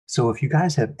So if you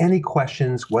guys have any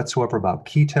questions whatsoever about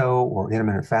keto or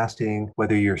intermittent fasting,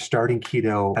 whether you're starting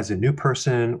keto as a new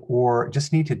person or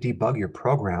just need to debug your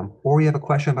program, or you have a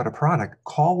question about a product,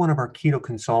 call one of our keto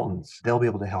consultants. They'll be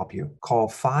able to help you. Call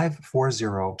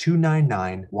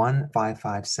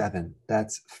 540-299-1557.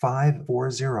 That's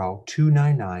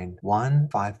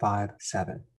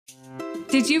 540-299-1557.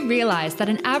 Did you realize that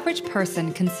an average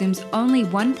person consumes only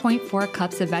 1.4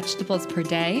 cups of vegetables per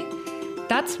day?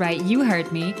 That's right, you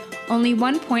heard me. Only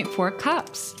 1.4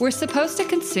 cups. We're supposed to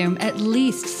consume at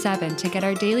least 7 to get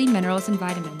our daily minerals and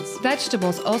vitamins.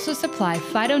 Vegetables also supply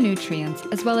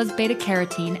phytonutrients as well as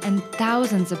beta-carotene and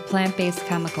thousands of plant-based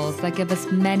chemicals that give us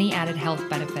many added health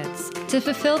benefits. To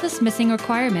fulfill this missing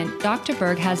requirement, Dr.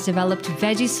 Berg has developed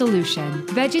Veggie Solution.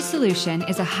 Veggie Solution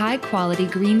is a high-quality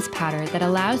greens powder that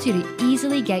allows you to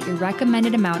easily get your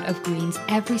recommended amount of greens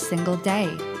every single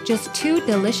day. Just 2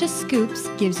 delicious scoops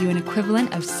gives you an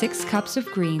equivalent of 6 cups of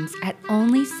greens at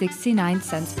only 69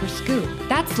 cents per scoop.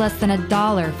 That's less than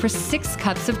 $1 for 6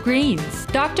 cups of greens.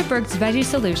 Dr. Berg's Veggie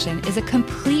Solution is a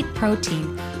complete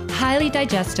protein, highly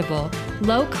digestible,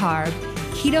 low-carb,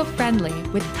 keto-friendly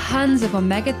with tons of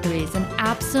omega-3s and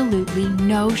absolutely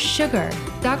no sugar.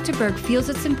 Dr. Berg feels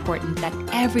it's important that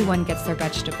everyone gets their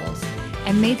vegetables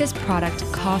and made this product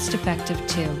cost-effective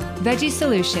too. Veggie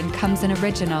Solution comes in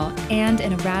original and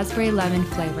in a raspberry lemon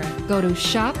flavor. Go to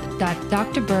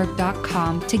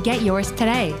shop.drberg.com to get yours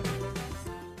today.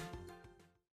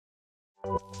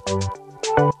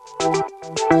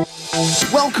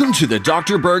 Welcome to the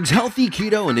Dr. Berg's Healthy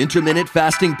Keto and Intermittent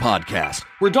Fasting Podcast,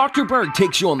 where Dr. Berg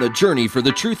takes you on the journey for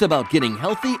the truth about getting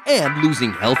healthy and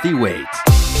losing healthy weight.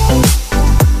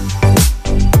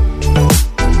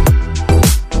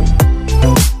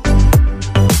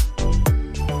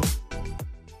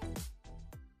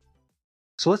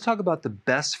 So let's talk about the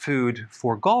best food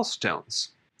for gallstones.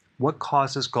 What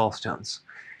causes gallstones?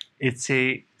 It's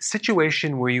a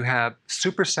situation where you have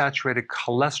supersaturated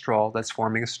cholesterol that's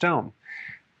forming a stone.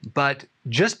 But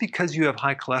just because you have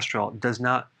high cholesterol does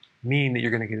not mean that you're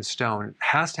going to get a stone. It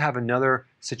has to have another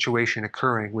situation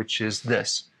occurring, which is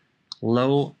this: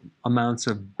 low amounts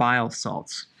of bile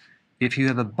salts. If you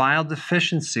have a bile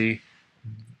deficiency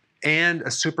and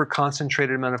a super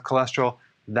concentrated amount of cholesterol,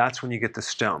 that's when you get the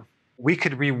stone. We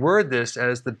could reword this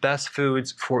as the best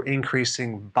foods for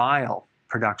increasing bile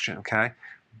production, okay?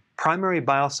 Primary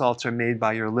bile salts are made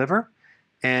by your liver,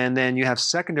 and then you have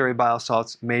secondary bile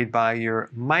salts made by your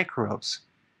microbes.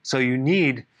 So you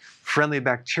need friendly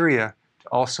bacteria to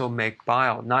also make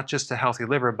bile, not just a healthy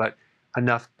liver, but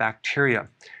enough bacteria.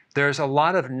 There's a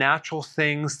lot of natural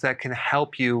things that can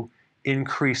help you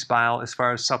increase bile as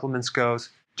far as supplements goes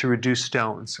to reduce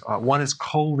stones. One is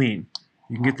choline.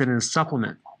 You can get that in a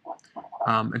supplement.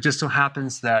 It just so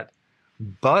happens that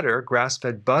butter,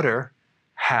 grass-fed butter,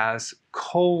 has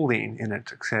choline in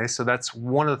it, okay? So that's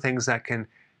one of the things that can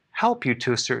help you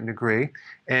to a certain degree.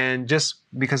 And just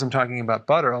because I'm talking about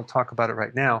butter, I'll talk about it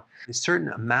right now. A certain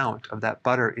amount of that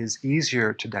butter is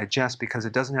easier to digest because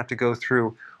it doesn't have to go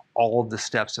through all of the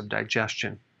steps of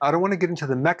digestion. I don't want to get into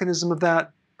the mechanism of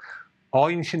that. All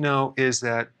you need to know is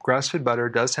that grass-fed butter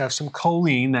does have some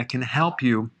choline that can help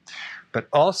you, but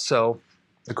also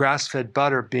the grass-fed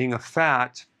butter, being a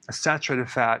fat, a saturated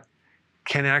fat,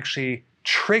 can actually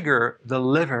trigger the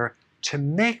liver to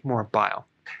make more bile.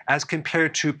 As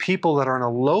compared to people that are on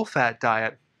a low-fat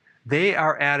diet, they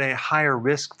are at a higher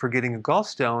risk for getting a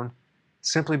gallstone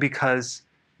simply because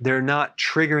they're not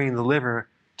triggering the liver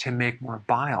to make more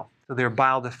bile. So they're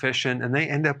bile deficient and they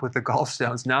end up with the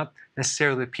gallstones, not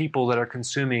necessarily people that are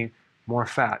consuming more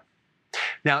fat.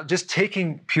 Now, just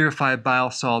taking purified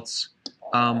bile salts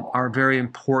are very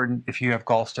important if you have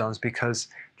gallstones, because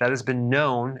that has been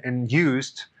known and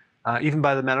used even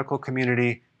by the medical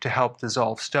community to help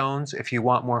dissolve stones. If you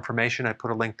want more information, I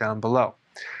put a link down below.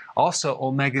 Also,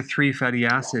 omega-3 fatty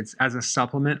acids as a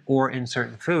supplement or in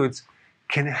certain foods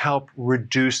can help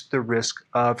reduce the risk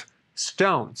of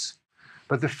stones.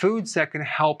 But the foods that can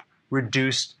help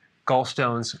reduce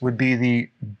gallstones would be the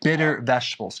bitter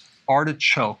vegetables.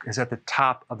 Artichoke is at the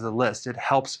top of the list. It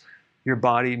helps your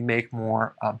body make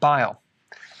more bile.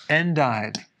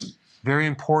 Endive, very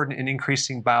important in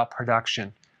increasing bile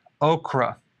production.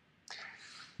 Okra,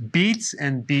 beets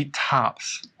and beet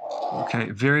tops, okay,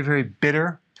 very, very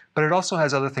bitter, but it also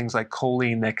has other things like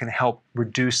choline that can help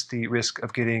reduce the risk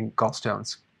of getting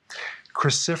gallstones.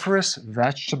 Cruciferous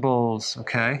vegetables,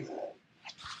 okay.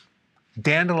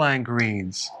 Dandelion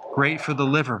greens, great for the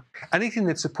liver. Anything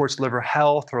that supports liver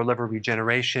health or liver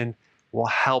regeneration will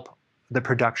help the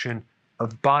production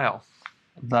of bile,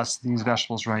 thus these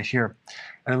vegetables right here.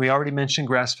 And we already mentioned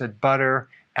grass-fed butter,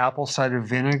 apple cider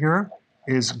vinegar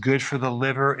is good for the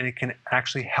liver, and it can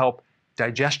actually help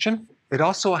digestion. It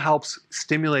also helps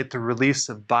stimulate the release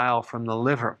of bile from the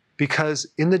liver, because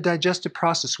in the digestive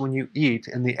process, when you eat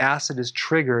and the acid is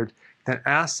triggered, that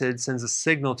acid sends a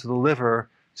signal to the liver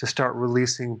to start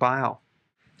releasing bile.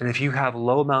 And if you have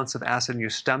low amounts of acid in your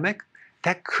stomach,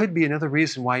 that could be another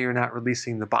reason why you're not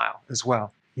releasing the bile as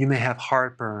well. You may have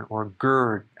heartburn or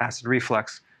GERD, acid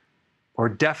reflux, or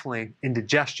definitely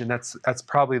indigestion. That's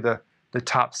probably the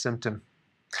top symptom.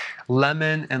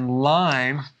 Lemon and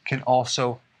lime can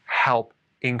also help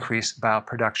increase bile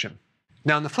production.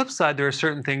 Now, on the flip side, there are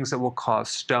certain things that will cause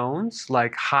stones,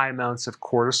 like high amounts of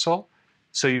cortisol.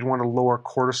 So you'd want to lower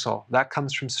cortisol. That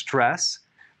comes from stress,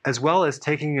 as well as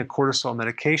taking a cortisol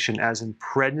medication, as in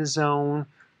prednisone,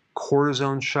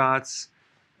 cortisone shots.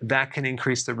 That can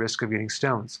increase the risk of getting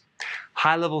stones.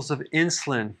 High levels of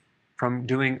insulin from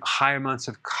doing high amounts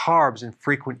of carbs and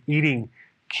frequent eating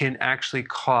can actually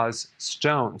cause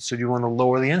stones. So you want to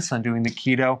lower the insulin doing the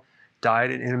keto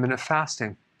diet and intermittent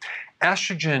fasting.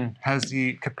 Estrogen has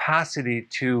the capacity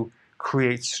to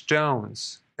create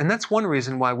stones. And that's one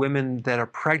reason why women that are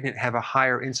pregnant have a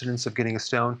higher incidence of getting a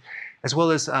stone, as well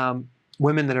as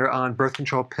women that are on birth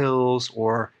control pills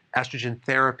or estrogen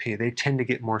therapy. They tend to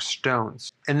get more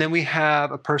stones. And then we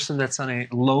have a person that's on a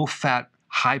low-fat,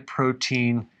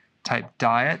 high-protein type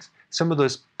diet. Some of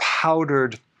those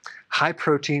powdered,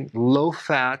 high-protein,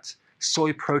 low-fat,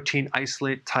 soy protein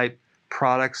isolate type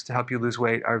products to help you lose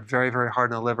weight are very, very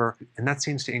hard on the liver, and that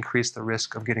seems to increase the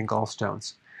risk of getting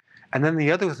gallstones. And then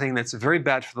the other thing that's very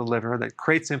bad for the liver, that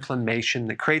creates inflammation,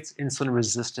 that creates insulin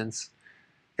resistance,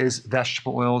 is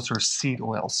vegetable oils or seed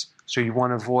oils. So you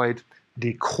want to avoid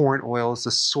the corn oils,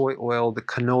 the soy oil, the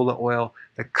canola oil,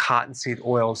 the cottonseed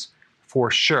oils for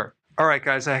sure. All right,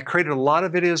 guys, I created a lot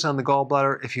of videos on the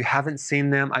gallbladder. If you haven't seen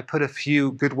them, I put a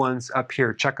few good ones up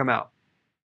here. Check them out.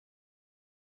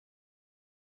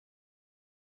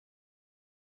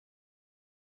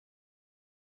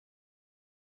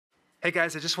 Hey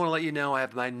guys, I just want to let you know I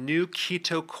have my new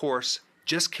keto course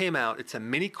just came out. It's a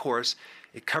mini course.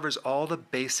 It covers all the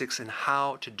basics and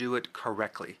how to do it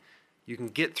correctly. You can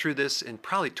get through this in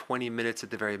probably 20 minutes at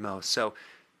the very most. So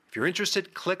if you're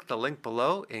interested, click the link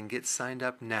below and get signed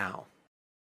up now.